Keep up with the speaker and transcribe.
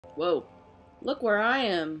Whoa. Look where I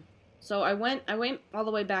am. So I went all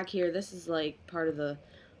the way back here. This is like part of the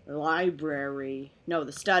library. No,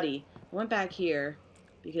 the study. I went back here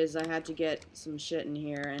because I had to get some shit in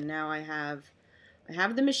here, and now I have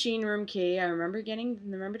the machine room key. I remember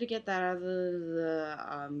to get that out of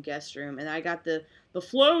the guest room, and I got the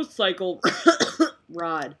flow cycle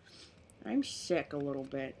rod. I'm sick a little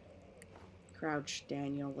bit. Crouch,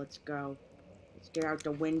 Daniel. Let's go. Let's get out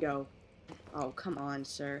the window. Oh, come on,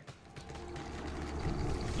 sir.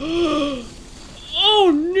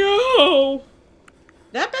 Oh no!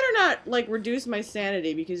 That better not, like, reduce my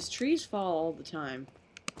sanity, because trees fall all the time.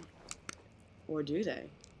 Or do they?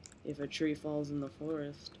 If a tree falls in the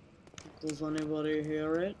forest. Does anybody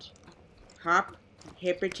hear it? Hop,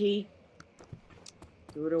 hippity.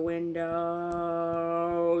 Through the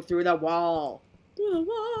window. Through the wall. Through the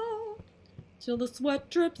wall. Till the sweat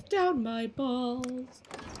drips down my balls.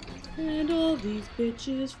 And all these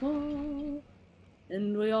bitches fall.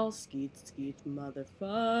 And we all skeet, skeet,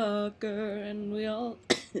 motherfucker. And we all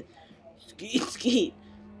skeet, skeet.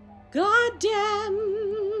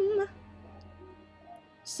 Goddamn.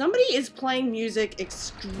 Somebody is playing music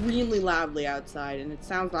extremely loudly outside, and it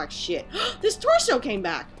sounds like shit. This torso came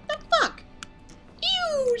back. What the fuck?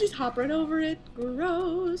 Ew, just hop right over it.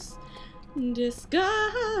 Gross. Disgusting.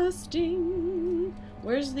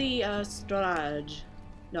 Where's the, storage?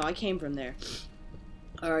 No, I came from there.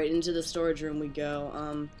 Alright, into the storage room we go.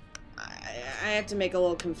 I have to make a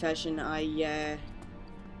little confession. Oh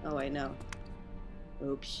wait, no.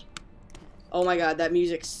 Oops. Oh my god, that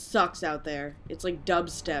music sucks out there. It's like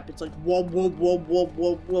dubstep. It's like whoop, whoop, whoop, whoop,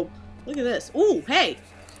 whoop, whoop. Look at this. Ooh, hey!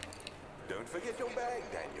 Don't forget your bag,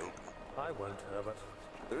 Daniel. I won't, Herbert.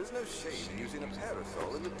 There is no shame in using a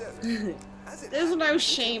parasol in the desert. There's no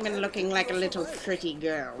shame in looking like a little pretty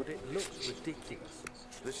girl. But it looks ridiculous.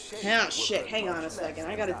 The shame Oh will shit, hurt hang much on a less second. I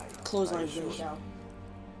than gotta dying, close I my assure you. window.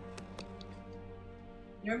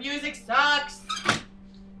 Your music sucks!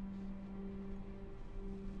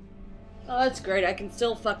 Oh, that's great. I can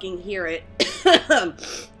still fucking hear it.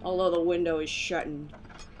 Although the window is shutting.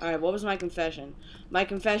 Alright, what was my confession? My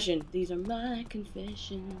confession. These are my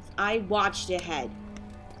confessions. I watched ahead.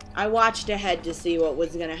 I watched ahead to see what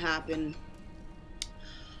was gonna happen.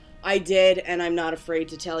 I did, and I'm not afraid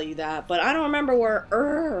to tell you that. But I don't remember where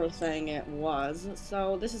thing it was.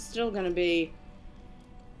 So this is still gonna be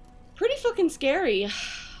pretty fucking scary.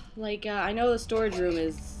 Like, I know the storage room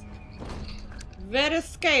is very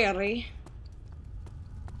scary.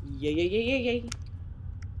 Yeah.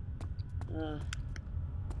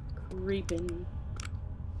 Creeping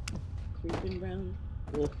round.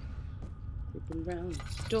 Whoa. Creeping round the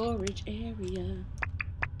storage area.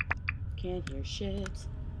 Can't hear shit.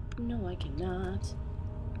 No, I cannot.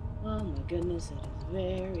 Oh my goodness, it is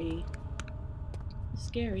very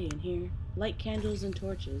scary in here. Light candles and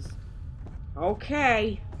torches.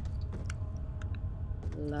 Okay.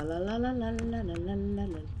 La la la la la la la la la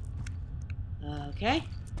la. Okay.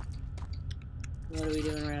 What are we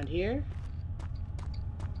doing around here?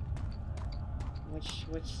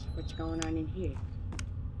 What's going on in here?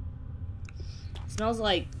 Smells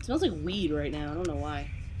like weed right now. I don't know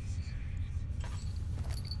why.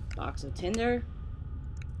 Box of tinder.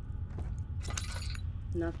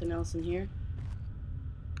 Nothing else in here.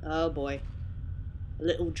 Oh boy. A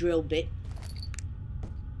little drill bit.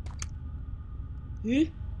 Huh?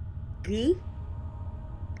 Goo?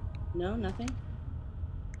 No, nothing?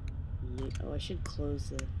 Yeah. Oh, I should close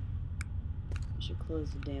the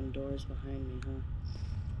damn doors behind me, huh?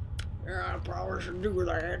 Yeah, I probably should do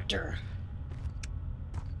that.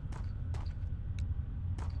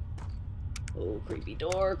 Oh, creepy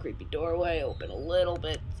doorway. Open a little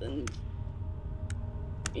bit and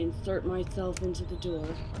insert myself into the door.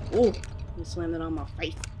 Oh, I slammed it on my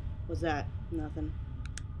face. What's that? Nothing.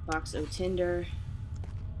 Box of tinder.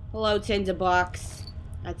 Hello, tinder box.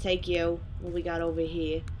 I take you. What we got over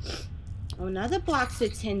here? Oh, another box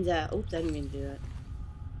of tinder. Oops, I didn't mean to do that.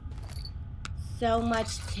 So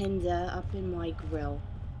much tinder up in my grill.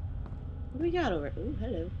 What do we got over? Ooh,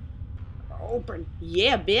 hello. Open.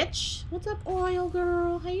 Yeah, bitch. What's up, oil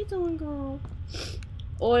girl? How you doing, girl?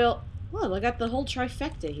 Oil. Oh, I got the whole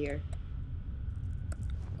trifecta here.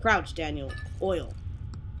 Crouch, Daniel. Oil.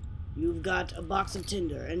 You've got a box of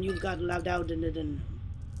tinder, and you've got Laudamuste.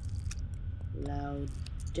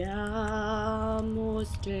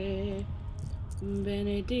 Laudamuste.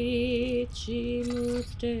 Benedici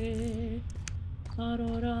muste.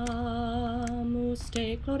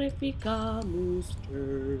 Adoramuste.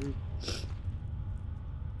 Glorificamuste.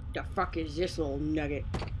 The fuck is this little nugget?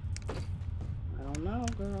 I don't know,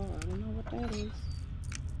 girl. I don't know what that is.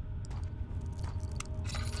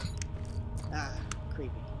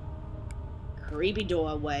 Creepy. Creepy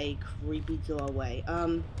doorway. Creepy doorway.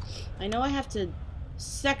 I know I have to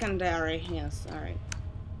secondary. Yes, alright.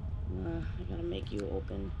 I gotta make you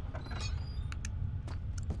open.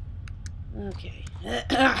 Okay.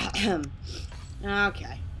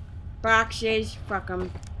 Okay. Boxes. Fuck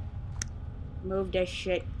them. Move this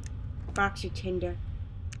shit. Box of tinder.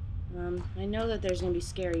 I know that there's gonna be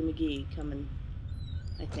Scary McGee coming.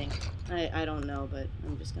 I think. I don't know, but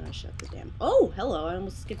I'm just gonna shut the damn... Oh, hello! I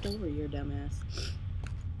almost skipped over your dumbass.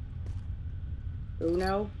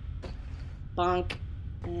 Uno. Bonk.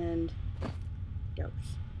 And... Dose.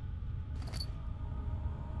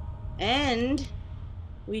 And...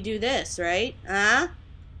 we do this, right? Huh?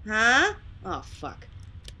 Huh? Oh, fuck.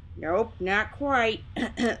 Nope, not quite.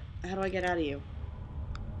 How do I get out of you?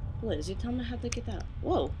 Liz, you tell me how to get out.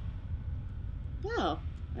 Whoa. Wow.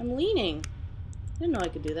 I'm leaning. I didn't know I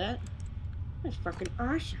could do that. That's fucking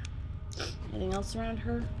awesome. Anything else around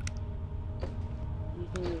her?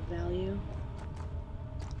 Anything of value?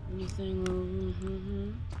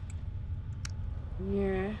 Anything?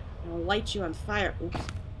 Yeah. I'll light you on fire. Oops.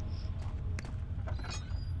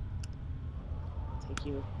 Take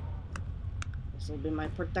you. This will be my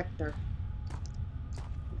protector.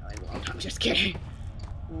 No, I won't. I'm just kidding.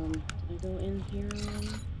 Did I go in here?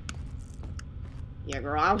 Yeah,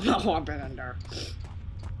 girl, I don't know what I've been under.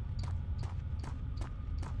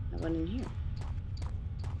 I went in here.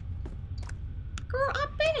 Girl,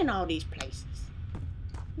 I've been in all these places.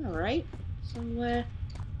 Alright, so let's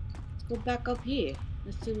go back up here.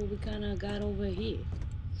 Let's see what we kind of got over here.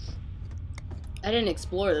 I didn't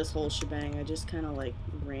explore this whole shebang, I just kind of like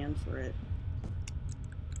ran for it.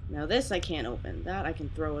 Now this I can't open. That I can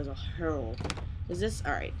throw as a hurl. Is this,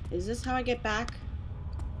 alright, is this how I get back?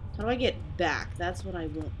 How do I get back? That's what I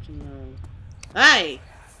want to know. Hey!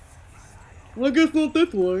 Well, I guess not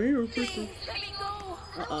this way. Please, let me go.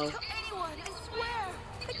 Uh-oh. Don't tell anyone, I swear.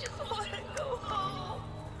 I just want to go home.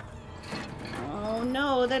 Oh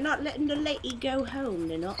no, they're not letting the lady go home,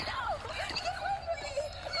 they're not.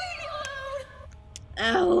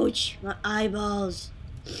 Ouch! My eyeballs.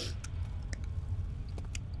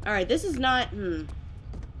 Alright, this is not,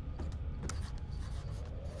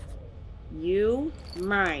 You,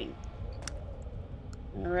 mine.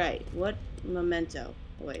 Alright, what memento?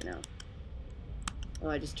 Oh, wait, no. Oh,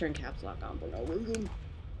 I just turned caps lock on for no reason.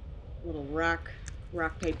 Little rock,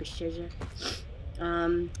 paper, scissors.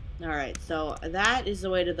 Alright, so that is the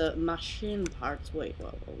way to the machine parts. Wait,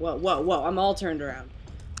 whoa, I'm all turned around.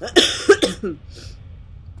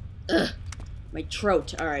 Ugh, my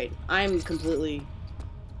throat. Alright, I'm completely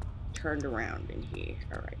turned around in here.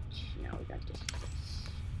 Alright, now we got this.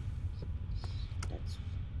 That's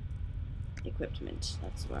equipment.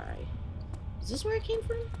 That's where Is this where I came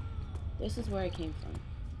from? This is where I came from.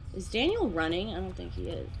 Is Daniel running? I don't think he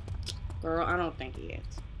is. Girl, I don't think he is.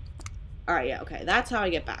 Alright, yeah, okay. That's how I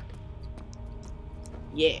get back.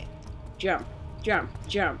 Yeah. Jump. Jump.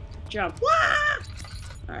 Jump. Jump. Wah!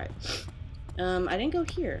 Alright. I didn't go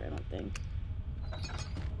here, I don't think.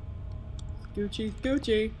 Scoochie,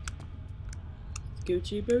 Scoochie.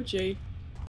 Scoochie, Boochie.